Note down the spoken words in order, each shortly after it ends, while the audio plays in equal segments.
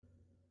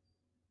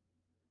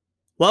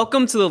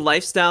Welcome to the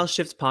Lifestyle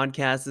Shifts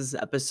Podcast. This is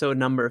episode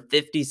number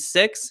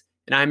 56,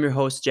 and I'm your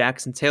host,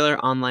 Jackson Taylor,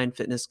 online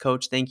fitness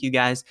coach. Thank you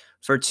guys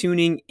for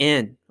tuning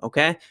in,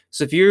 okay?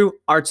 So if you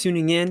are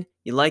tuning in,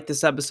 you like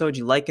this episode,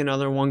 you like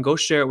another one, go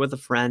share it with a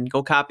friend.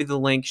 Go copy the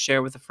link, share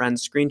it with a friend,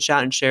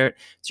 screenshot and share it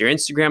to your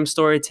Instagram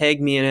story,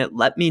 tag me in it,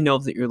 let me know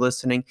that you're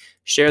listening.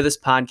 Share this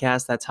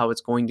podcast. That's how it's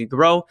going to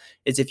grow,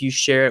 is if you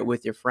share it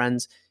with your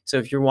friends. So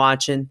if you're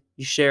watching,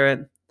 you share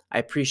it. I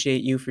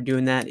appreciate you for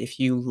doing that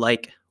if you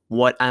like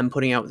what I'm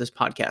putting out with this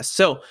podcast.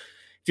 So if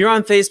you're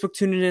on Facebook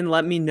tuning in,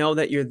 let me know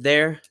that you're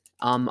there.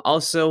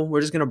 Also, we're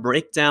just going to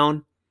break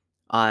down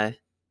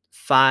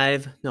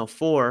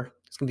four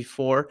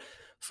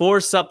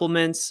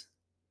supplements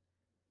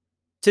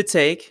to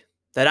take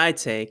that I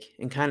take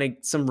and kind of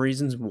some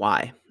reasons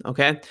why.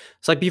 Okay.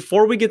 So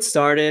before we get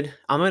started,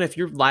 if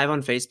you're live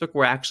on Facebook,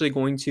 I'm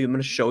going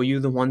to show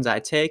you the ones I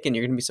take, and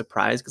you're going to be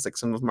surprised because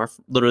some of them are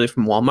literally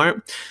from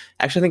Walmart.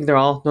 Actually, I think they're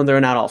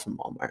not all from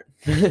Walmart,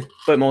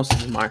 but most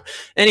of them are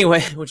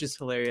anyway, which is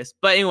hilarious.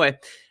 But anyway,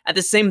 at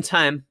the same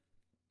time,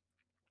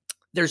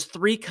 there's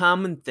three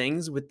common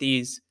things with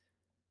these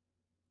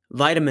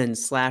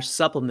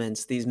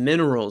vitamins/supplements, these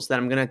minerals that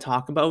I'm going to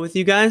talk about with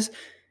you guys.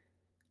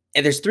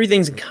 And there's three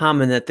things in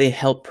common that they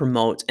help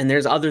promote. And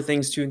there's other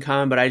things too in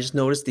common, but I just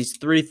noticed these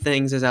three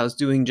things as I was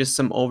doing just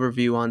some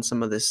overview on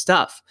some of this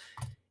stuff.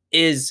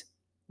 Is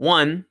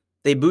one,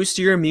 they boost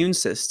your immune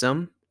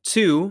system.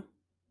 Two,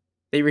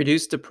 they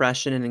reduce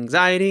depression and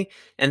anxiety.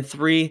 And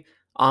three,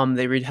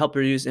 they help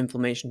reduce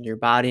inflammation in your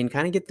body and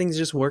kind of get things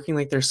just working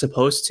like they're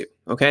supposed to.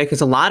 Okay,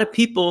 because a lot of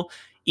people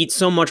eat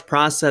so much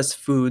processed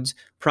foods,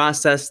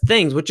 processed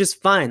things, which is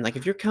fine. Like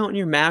if you're counting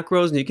your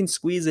macros and you can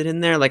squeeze it in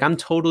there, like I'm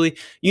totally,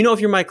 if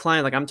you're my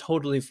client, like I'm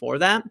totally for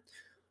that.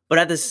 But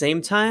at the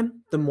same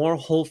time, the more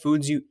whole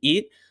foods you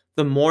eat,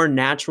 the more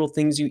natural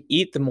things you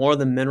eat, the more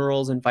the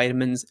minerals and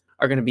vitamins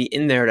are going to be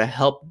in there to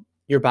help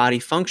your body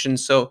function.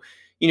 So,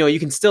 you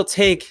can still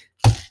take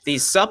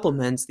these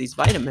supplements, these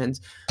vitamins,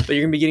 but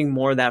you're going to be getting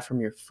more of that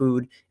from your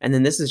food. And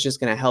then this is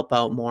just going to help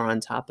out more on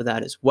top of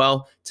that as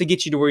well to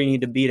get you to where you need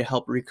to be to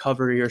help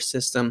recover your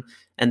system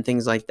and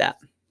things like that.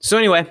 So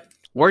anyway,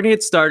 we're going to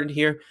get started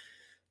here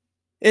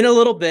in a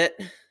little bit.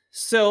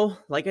 So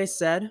like I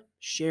said,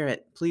 share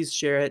it. Please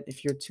share it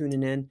if you're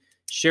tuning in.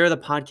 Share the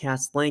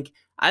podcast link.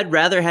 I'd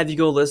rather have you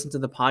go listen to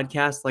the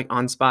podcast like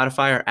on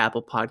Spotify or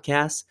Apple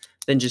Podcasts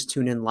than just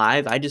tune in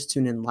live. I just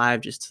tune in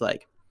live just to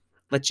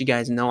let you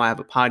guys know I have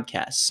a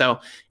podcast.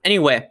 So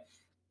anyway,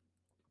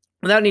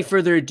 without any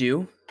further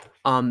ado,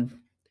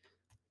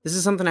 this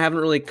is something I haven't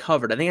really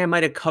covered. I think I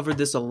might have covered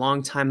this a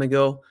long time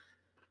ago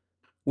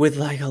with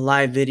a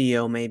live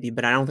video maybe,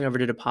 but I don't think I ever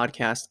did a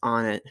podcast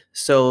on it.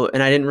 So,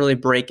 and I didn't really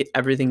break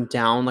everything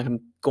down like I'm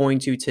going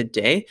to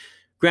today.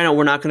 Granted,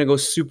 we're not going to go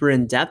super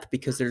in depth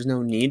because there's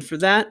no need for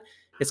that.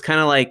 It's kind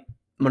of like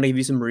I'm going to give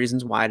you some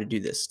reasons why to do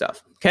this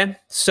stuff. Okay.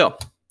 So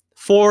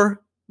 4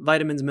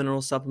 vitamins,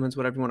 minerals, supplements,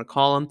 whatever you want to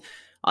call them.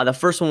 The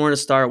first one we're going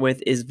to start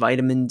with is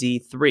vitamin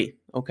D3.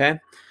 Okay.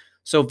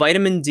 So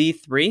vitamin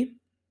D3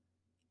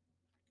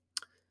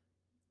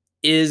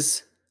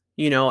 is,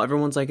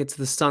 everyone's like, it's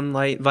the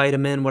sunlight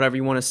vitamin, whatever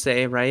you want to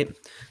say, right?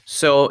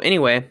 So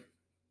anyway,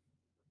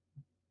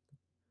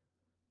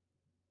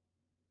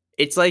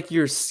 it's like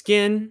your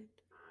skin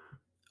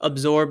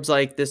absorbs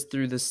like this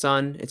through the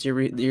sun. It's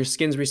your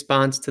skin's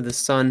response to the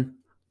sun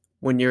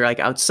when you're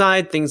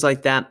outside, things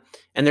like that.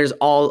 And there's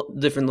all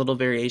different little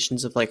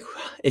variations of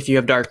if you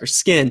have darker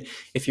skin,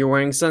 if you're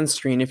wearing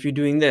sunscreen, if you're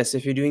doing this,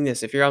 if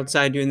you're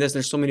outside doing this,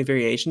 there's so many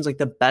variations.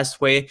 The best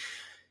way,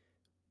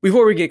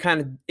 before we get kind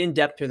of in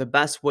depth here, the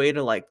best way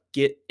to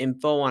get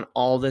info on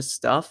all this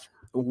stuff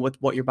with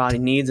what your body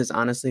needs is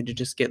honestly to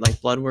just get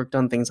blood work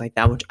done, things like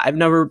that, which I've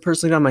never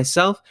personally done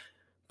myself,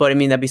 but I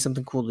mean, that'd be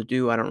something cool to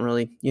do. I don't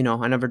really,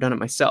 I never done it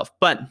myself,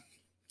 but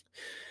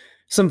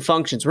some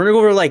functions. We're going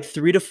to go over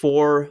 3 to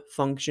 4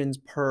 functions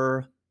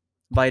per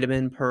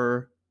vitamin,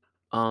 per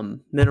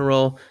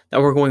mineral that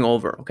we're going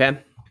over, okay?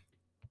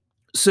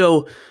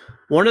 So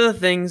one of the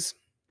things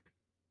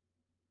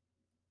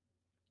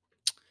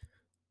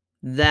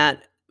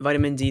that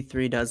vitamin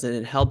D3 does is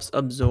it helps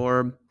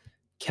absorb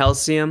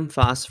calcium,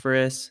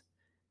 phosphorus,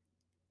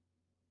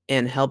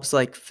 and helps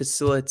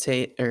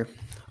facilitate, or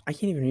I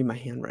can't even read my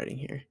handwriting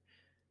here.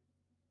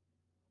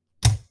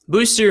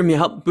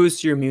 Help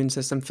boost your immune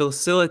system,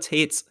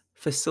 facilitates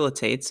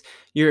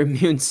your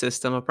immune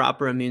system, a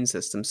proper immune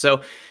system.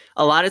 So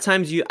a lot of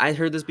times I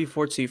heard this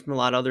before too from a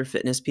lot of other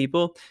fitness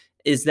people,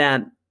 is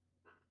that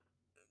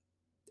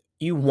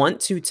you want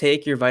to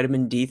take your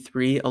vitamin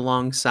D3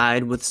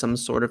 alongside with some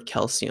sort of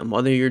calcium,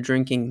 whether you're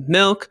drinking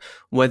milk,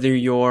 whether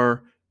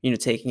you're,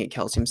 taking a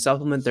calcium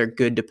supplement, they're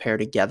good to pair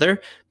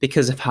together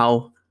because of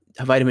how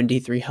vitamin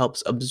D3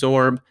 helps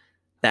absorb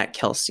that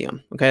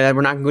calcium. Okay.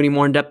 We're not going to go any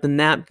more in depth than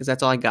that because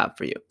that's all I got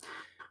for you.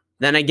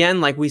 Then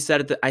again, like I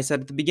said at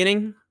the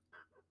beginning,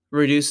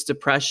 reduce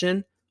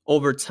depression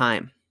over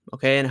time.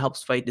 Okay. And it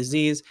helps fight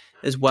disease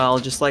as well,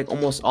 just like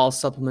almost all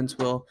supplements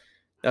will.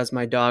 That's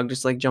my dog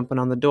just jumping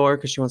on the door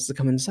because she wants to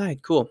come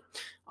inside. Cool.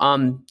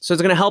 So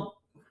it's going to help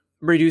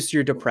reduce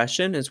your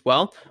depression as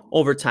well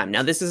over time.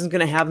 Now, this isn't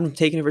going to happen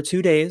taking it for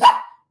 2 days.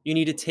 You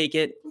need to take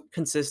it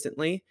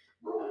consistently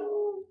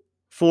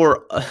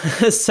for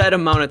a set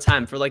amount of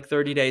time, for like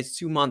 30 days,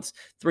 2 months,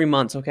 3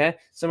 months, okay?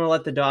 So I'm going to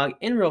let the dog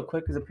in real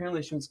quick because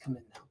apparently she wants to come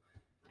in now.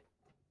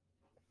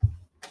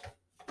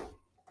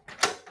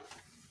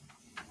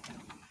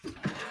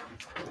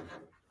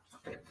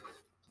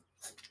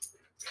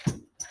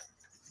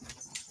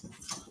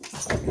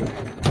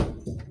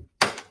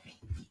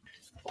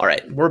 All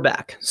right, we're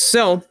back.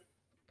 So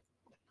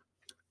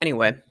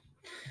anyway,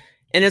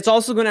 and it's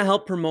also going to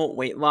help promote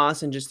weight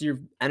loss and just your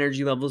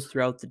energy levels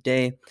throughout the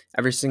day,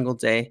 every single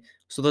day.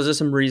 So those are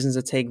some reasons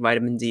to take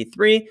vitamin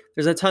D3.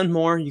 There's a ton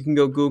more. You can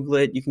go Google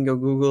it. You can go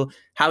Google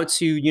how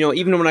to,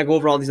 even when I go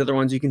over all these other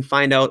ones, you can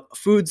find out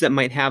foods that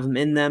might have them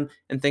in them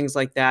and things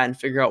like that and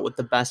figure out what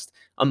the best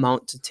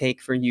amount to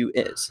take for you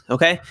is,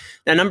 okay?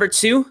 Now, number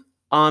 2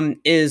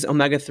 is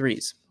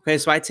omega-3s. Okay,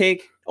 so I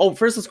take,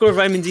 first let's go to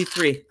vitamin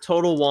D3.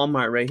 Total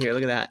Walmart right here.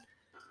 Look at that.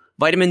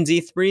 Vitamin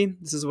D3,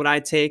 this is what I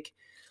take.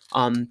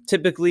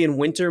 Typically in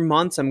winter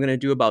months, I'm going to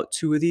do about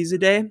 2 of these a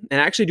day, and I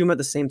actually do them at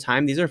the same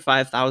time. These are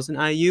 5,000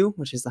 IU,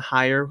 which is the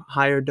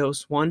higher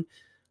dose one.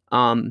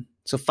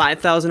 So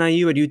 5,000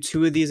 IU, I do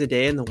 2 of these a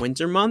day in the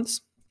winter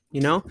months,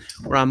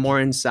 where I'm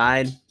more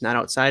inside, not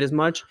outside as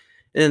much.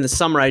 And in the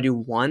summer, I do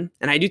 1,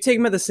 and I do take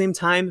them at the same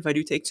time if I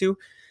do take 2.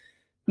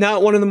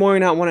 Not 1 in the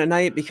morning, not 1 at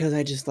night, because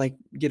I just like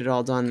get it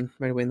all done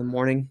right away in the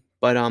morning.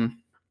 But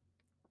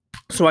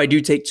so I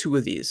do take 2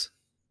 of these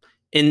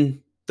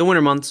in the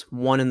winter months,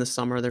 1 in the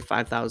summer. They're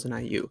 5,000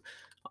 IU.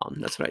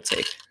 That's what I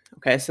take.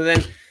 Okay, so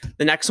then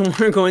the next one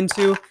we're going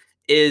to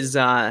is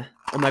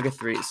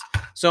omega-3s.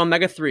 So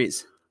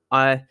omega-3s,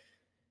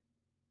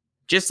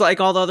 just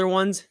like all the other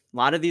ones, a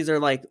lot of these are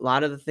like, a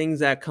lot of the things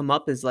that come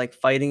up is like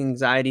fighting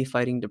anxiety,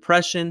 fighting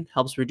depression,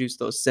 helps reduce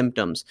those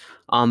symptoms.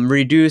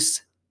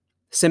 Reduce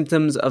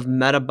symptoms of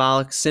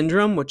metabolic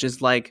syndrome, which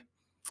is like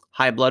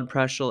high blood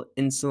pressure,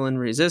 insulin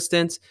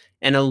resistance,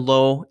 and a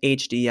low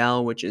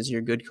HDL, which is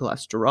your good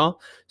cholesterol.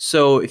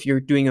 So if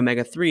you're doing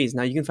omega-3s,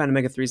 now you can find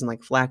omega-3s in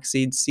like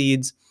flaxseed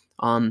seeds,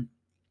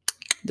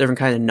 different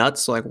kind of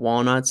nuts, so like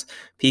walnuts,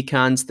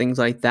 pecans, things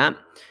like that.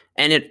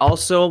 And it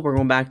also, we're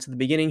going back to the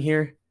beginning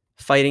here,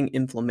 fighting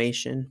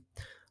inflammation.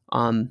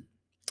 And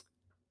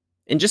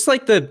just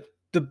like the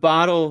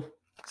bottle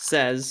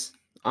says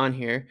on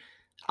here,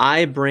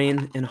 eye,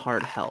 brain, and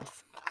heart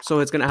health. So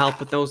it's going to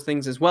help with those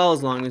things as well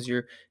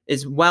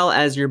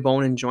as your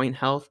bone and joint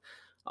health.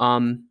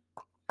 And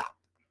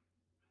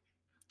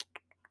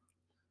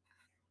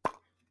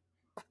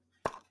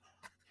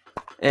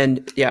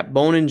yeah,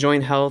 bone and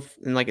joint health,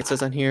 and like it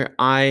says on here,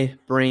 eye,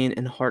 brain,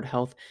 and heart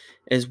health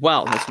as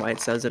well. That's why it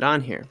says it on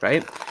here,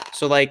 right?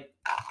 So like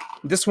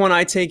this one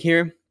I take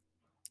here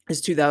is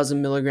 2,000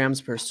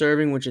 milligrams per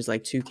serving, which is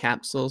like 2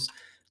 capsules.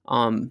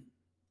 And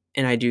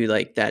I do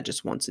like that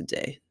just once a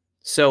day.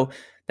 So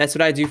that's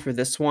what I do for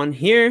this one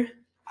here.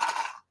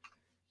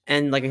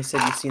 And like I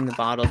said, you see in the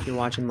bottle if you're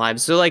watching live.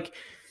 So like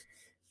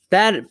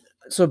that,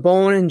 so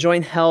bone and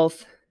joint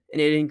health,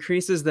 and it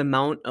increases the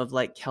amount of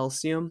like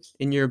calcium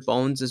in your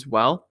bones as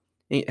well.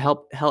 It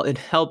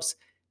helps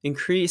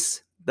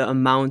increase the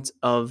amount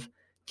of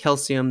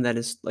calcium that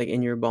is like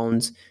in your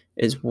bones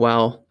as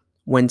well.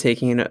 When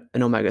taking an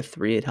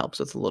omega-3, it helps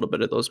with a little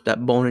bit of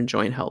that bone and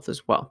joint health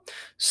as well.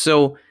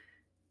 So,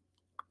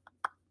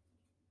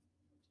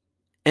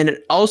 and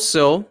it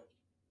also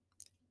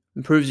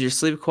improves your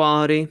sleep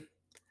quality,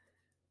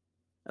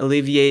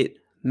 alleviate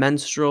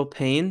menstrual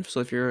pain. So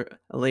if you're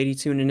a lady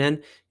tuning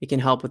in, it can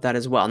help with that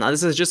as well. Now,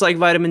 this is just like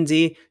vitamin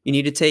D. You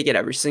need to take it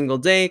every single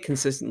day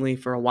consistently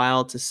for a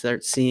while to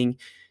start seeing,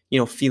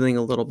 feeling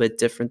a little bit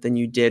different than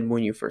you did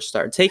when you first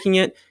started taking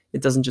it.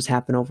 It doesn't just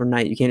happen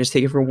overnight. You can't just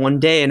take it for 1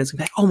 day and it's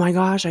like, oh my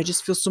gosh, I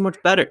just feel so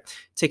much better. It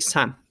takes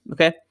time.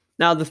 Okay.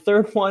 Now the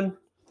third one,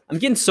 I'm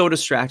getting so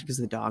distracted because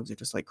the dogs are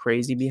just like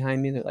crazy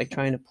behind me. They're like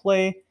trying to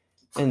play.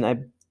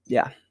 And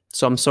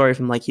so I'm sorry if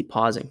I'm like keep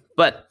pausing.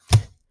 But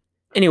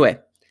anyway,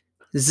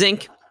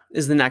 zinc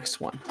is the next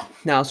one.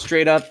 Now,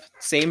 straight up,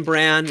 same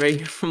brand right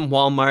here from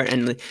Walmart.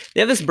 And they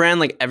have this brand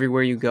like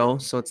everywhere you go.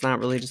 So it's not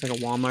really just like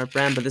a Walmart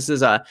brand, but this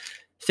is a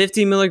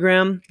 50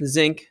 milligram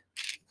zinc,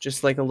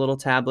 just like a little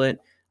tablet.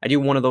 I do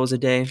 1 of those a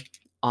day.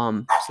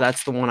 So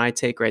that's the one I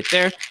take right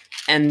there.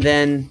 And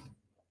then,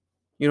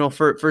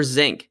 for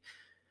zinc,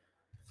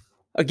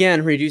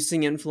 again,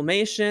 reducing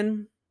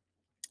inflammation,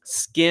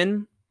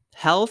 skin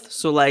health.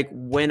 So like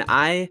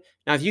now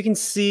if you can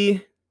see,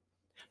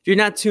 if you're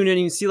not tuned in,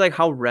 you can see like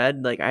how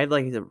red, like I have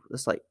like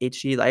this like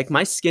itchy, like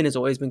my skin has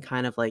always been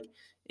kind of like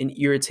an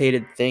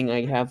irritated thing.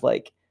 I have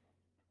like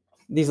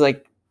these I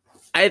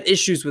have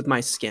issues with my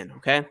skin,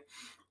 okay?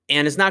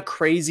 And it's not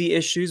crazy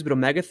issues, but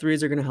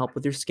omega-3s are going to help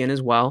with your skin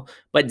as well.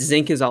 But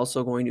zinc is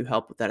also going to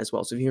help with that as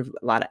well. So if you have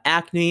a lot of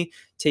acne,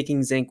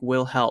 taking zinc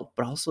will help,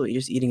 but also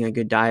just eating a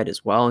good diet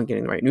as well and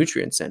getting the right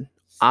nutrients in.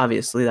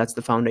 Obviously, that's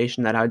the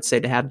foundation that I would say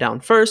to have down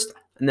first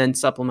and then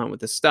supplement with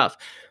this stuff.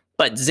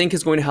 But zinc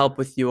is going to help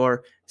with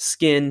your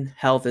skin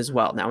health as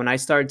well. Now, when I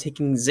started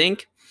taking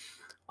zinc,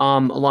 a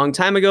long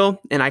time ago,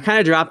 and I kind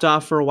of dropped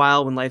off for a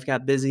while when life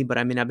got busy, but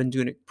I mean, I've been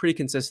doing it pretty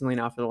consistently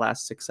now for the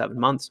last 6-7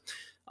 months.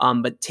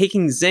 But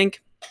taking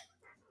zinc,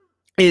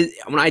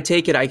 when I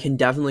take it, I can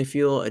definitely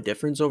feel a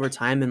difference over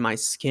time in my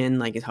skin,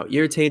 like how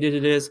irritated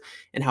it is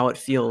and how it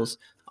feels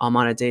on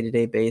a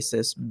day-to-day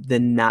basis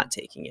than not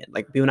taking it.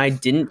 Like when I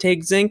didn't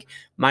take zinc,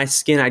 my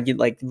skin, I'd get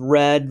like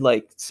red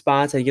like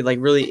spots. I'd get like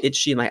really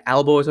itchy. My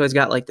elbows always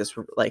got like this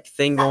like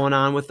thing going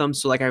on with them.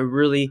 So like I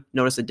really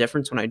notice a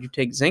difference when I do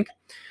take zinc.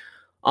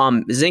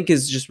 Zinc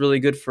is just really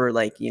good for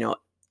like,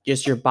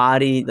 just your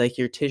body, like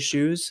your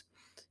tissues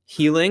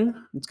healing.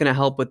 It's going to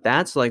help with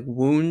that. So like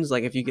wounds,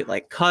 like if you get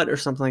like cut or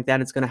something like that,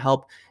 it's going to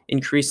help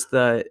increase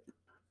the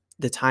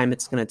time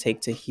it's going to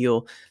take to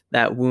heal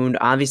that wound.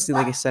 Obviously,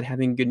 like I said,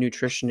 having good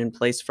nutrition in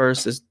place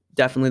first is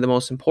definitely the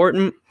most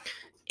important.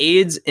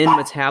 Aids in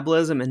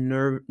metabolism and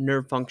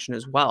nerve function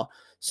as well.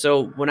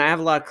 So when I have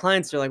a lot of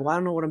clients, they're like, well, I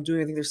don't know what I'm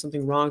doing. I think there's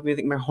something wrong with me. I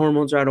think my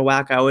hormones are out of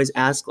whack. I always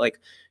ask like,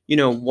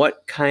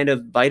 what kind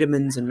of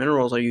vitamins and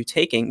minerals are you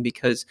taking?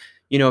 Because,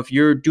 if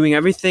you're doing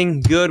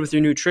everything good with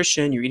your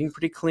nutrition, you're eating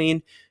pretty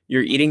clean,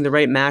 you're eating the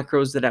right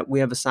macros that we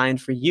have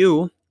assigned for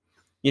you,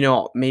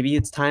 maybe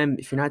it's time,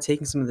 if you're not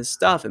taking some of this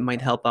stuff, it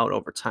might help out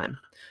over time.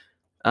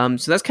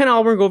 So that's kind of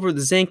all we're going to go over with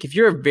the zinc. If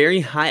you're a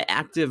very high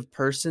active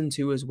person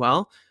too as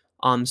well,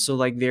 so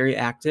like very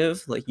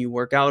active, like you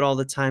work out all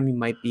the time, you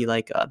might be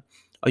like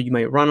you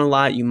might run a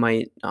lot, you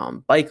might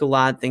bike a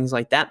lot, things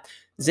like that.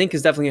 Zinc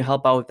is definitely going to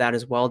help out with that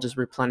as well, just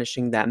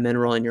replenishing that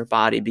mineral in your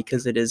body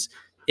because it is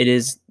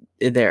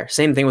there.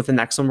 Same thing with the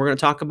next one we're going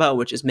to talk about,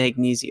 which is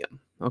magnesium.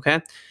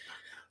 Okay.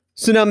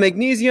 So now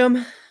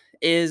magnesium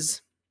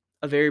is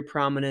a very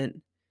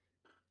prominent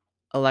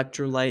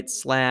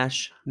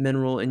electrolyte /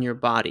 mineral in your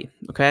body.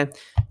 Okay.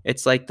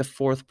 It's like the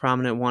fourth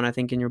prominent one, I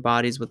think, in your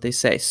body is what they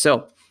say.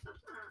 So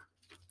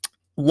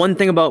one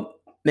thing about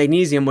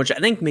magnesium, which I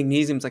think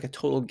magnesium is like a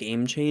total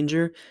game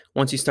changer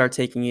once you start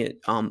taking it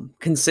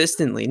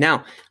consistently.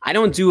 Now, I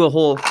don't do a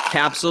whole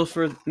capsule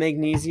for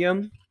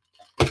magnesium.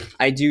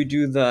 I do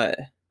the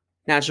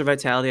Natural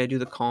Vitality. I do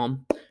the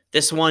Calm.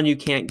 This one you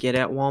can't get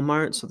at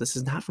Walmart, so this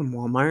is not from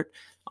Walmart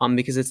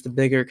because it's the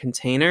bigger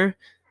container.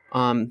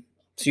 So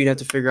you'd have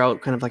to figure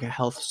out kind of like a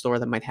health store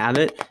that might have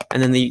it.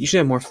 And then they usually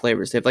have more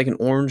flavors. They have like an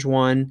orange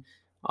one,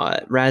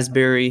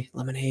 raspberry,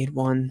 lemonade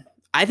one.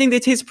 I think they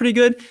taste pretty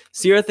good.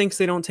 Sierra thinks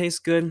they don't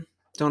taste good.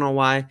 Don't know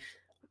why.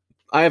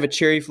 I have a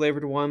cherry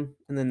flavored one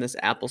and then this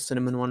apple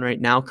cinnamon one right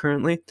now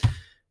currently.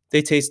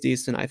 They taste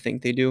decent. I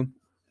think they do.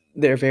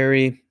 They're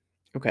very...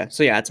 Okay,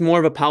 so yeah, it's more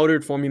of a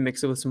powdered form. You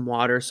mix it with some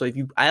water. So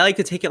I like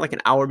to take it like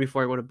an hour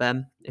before I go to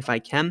bed if I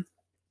can.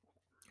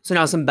 So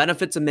now some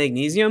benefits of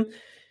magnesium.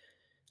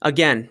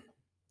 Again,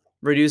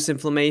 reduce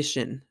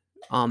inflammation,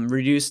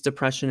 reduce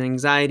depression and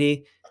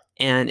anxiety,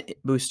 and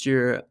boost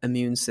your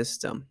immune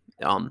system.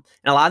 And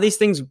a lot of these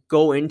things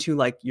go into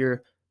like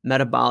your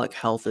metabolic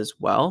health as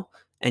well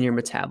and your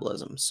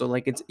metabolism. So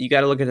like you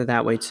got to look at it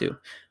that way too.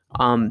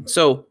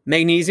 So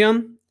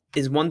magnesium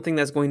is one thing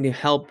that's going to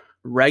help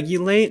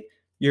regulate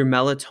your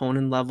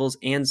melatonin levels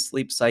and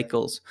sleep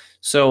cycles.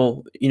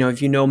 So, if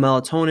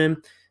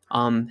melatonin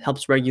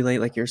helps regulate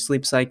like your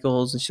sleep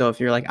cycles. And so if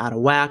you're like out of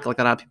whack, like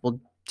a lot of people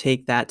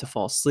take that to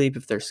fall asleep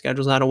if their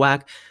schedule's out of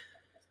whack.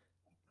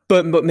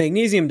 But what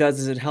magnesium does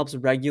is it helps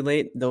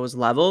regulate those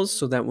levels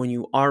so that when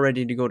you are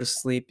ready to go to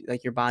sleep,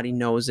 like your body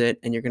knows it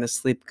and you're going to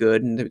sleep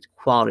good and the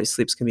quality of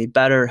sleep's going to be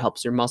better. It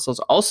helps your muscles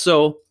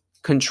also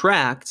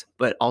contract,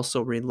 but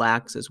also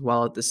relax as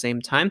well at the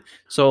same time.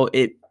 So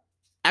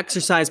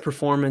exercise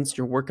performance,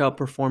 your workout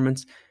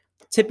performance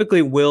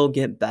typically will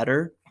get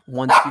better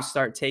once you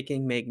start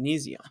taking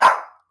magnesium.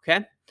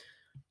 Okay.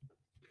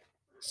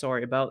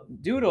 Sorry about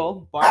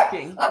Doodle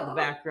barking in the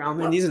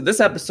background. And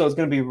this episode is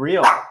going to be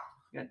real.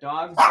 You got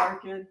dogs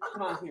barking.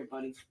 Come on here,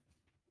 buddy.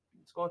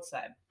 Let's go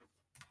outside.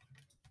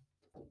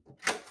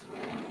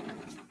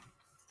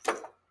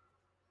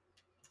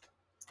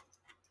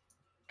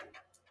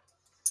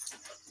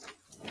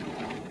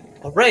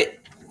 All right.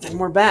 And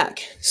we're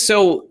back.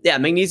 So yeah,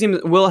 magnesium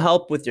will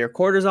help with your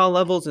cortisol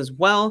levels as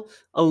well,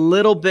 a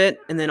little bit,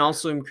 and then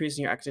also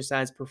increasing your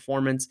exercise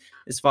performance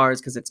as far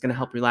as because it's going to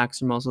help relax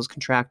your muscles,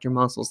 contract your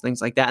muscles,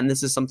 things like that. And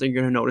this is something you're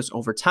going to notice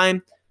over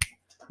time,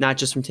 not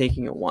just from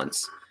taking it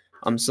once.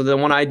 So the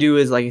one I do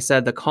is, like I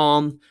said, the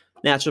Calm,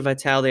 Natural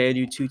Vitality. I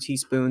do 2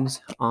 teaspoons,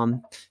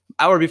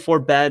 hour before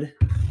bed.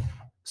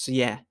 So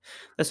yeah,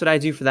 that's what I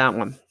do for that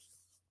one.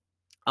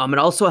 It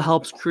also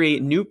helps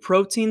create new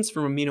proteins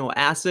from amino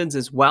acids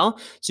as well.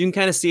 So you can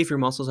kind of see if your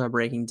muscles are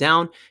breaking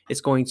down.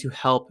 It's going to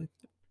help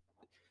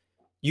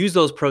use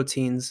those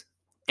proteins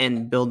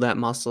and build that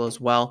muscle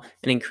as well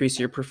and increase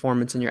your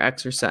performance in your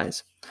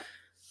exercise.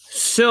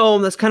 So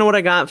that's kind of what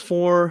I got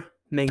for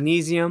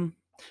magnesium.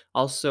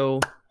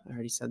 Also, I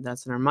already said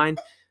that's in our mind.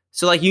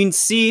 So like you can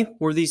see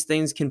where these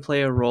things can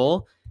play a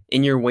role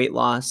in your weight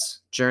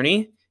loss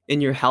journey, in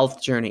your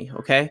health journey,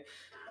 okay?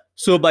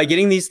 So by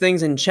getting these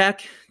things in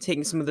check,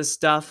 taking some of this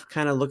stuff,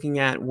 kind of looking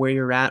at where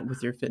you're at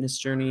with your fitness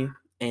journey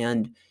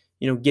and,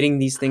 getting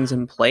these things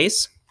in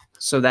place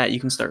so that you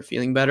can start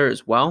feeling better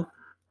as well.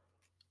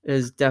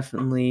 is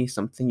definitely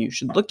something you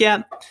should look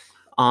at,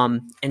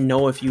 and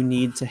know if you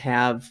need to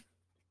have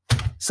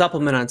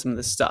supplement on some of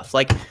this stuff.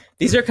 Like,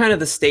 these are kind of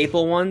the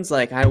staple ones.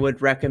 Like, I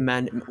would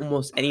recommend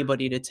almost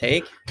anybody to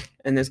take,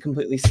 and it's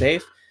completely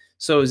safe.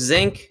 So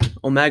zinc,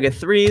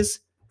 omega-3s,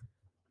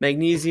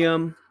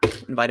 magnesium,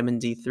 and vitamin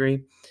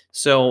D3.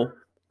 So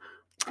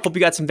hope you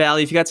got some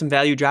value. If you got some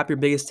value, drop your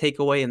biggest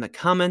takeaway in the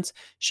comments.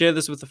 Share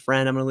this with a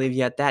friend. I'm going to leave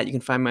you at that. You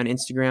can find me on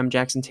Instagram,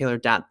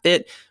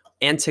 jacksontaylor.fit,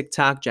 and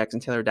TikTok,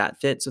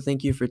 jacksontaylor.fit. So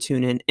thank you for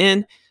tuning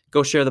in.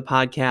 Go share the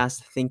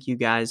podcast. Thank you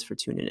guys for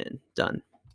tuning in. Done.